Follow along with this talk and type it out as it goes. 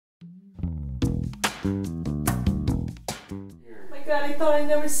My God, I thought I'd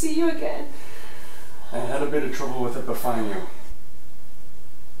never see you again. I had a bit of trouble with Epifanio.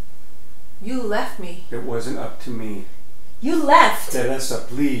 You left me. It wasn't up to me. You left! Teresa,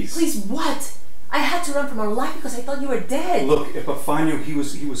 please. Please what? I had to run from our life because I thought you were dead. Look, Epifanio, he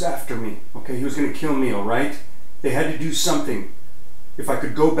was after me, okay? He was gonna kill me, all right? They had to do something. If I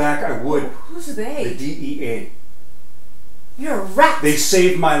could go back, I would. Who's they? The DEA. You're a rat! They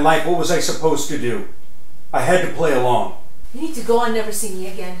saved my life. What was I supposed to do? I had to play along. You need to go and never see me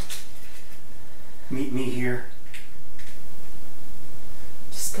again. Meet me here.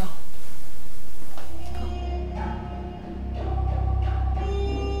 Just go.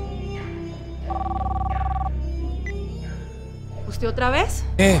 ¿Usted otra vez?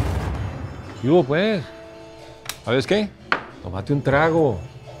 ¿Qué hubo, pues? ¿Sabes qué? Tómate un trago.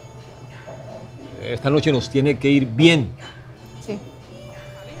 Esta noche nos tiene que ir bien. Sí.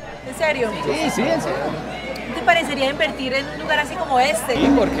 ¿En serio? Sí, en serio. ¿No te parecería invertir en un lugar así como este? Sí,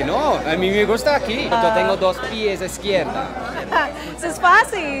 ¿por qué no? A mí me gusta aquí. Yo tengo 2 pies a izquierda. Eso es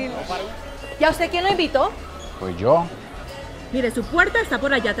fácil. ¿Y a usted quién lo invitó? Pues yo. Mire, su puerta está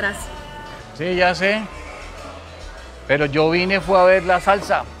por allá atrás. Sí, ya sé. Pero yo fue a ver la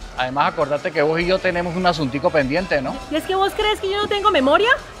salsa. Además, acordate que vos y yo tenemos un asuntico pendiente, ¿no? ¿Y es que vos crees que yo no tengo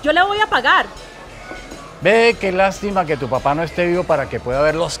memoria? Yo le voy a pagar. Ve, qué lástima que tu papá no esté vivo para que pueda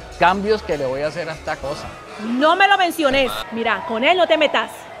ver los cambios que le voy a hacer a esta cosa. No me lo menciones. Mira, con él no te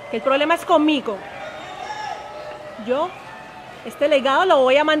metas, que el problema es conmigo. Yo, este legado lo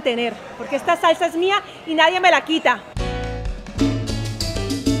voy a mantener, porque esta salsa es mía y nadie me la quita.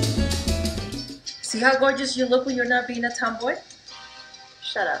 See how gorgeous you look when you're not being a tomboy?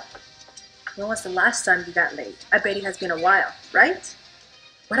 Shut up. When was the last time you got laid? I bet it has been a while, right?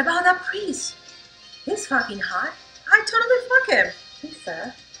 What about that priest? He's fucking hot. I totally fuck him.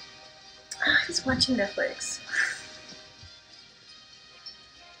 Lisa. He's watching Netflix.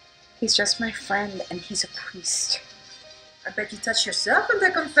 He's just my friend and he's a priest. I bet you touched yourself in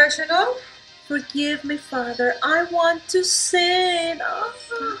the confessional. Forgive me, Father. I want to sin. Oh.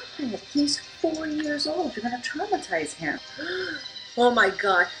 Stop it. He's 4 years old. You're gonna traumatize him. Oh my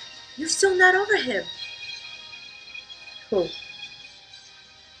God. You're still not over him. Who?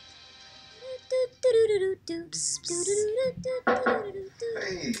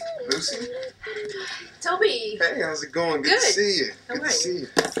 Hey, Lucy. Toby. Hey, how's it going? Good Good. to see you. How Good are to see you.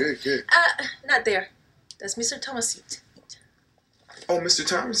 Good. Not there. That's Mr. Thomas' seat. Oh, Mr.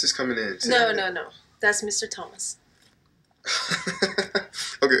 Thomas is coming in. No. That's Mr. Thomas.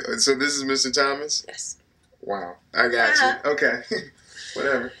 Okay, so this is Mr. Thomas? Yes. Wow, I got you. Okay,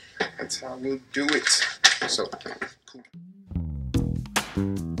 whatever. That's how we'll do it. So,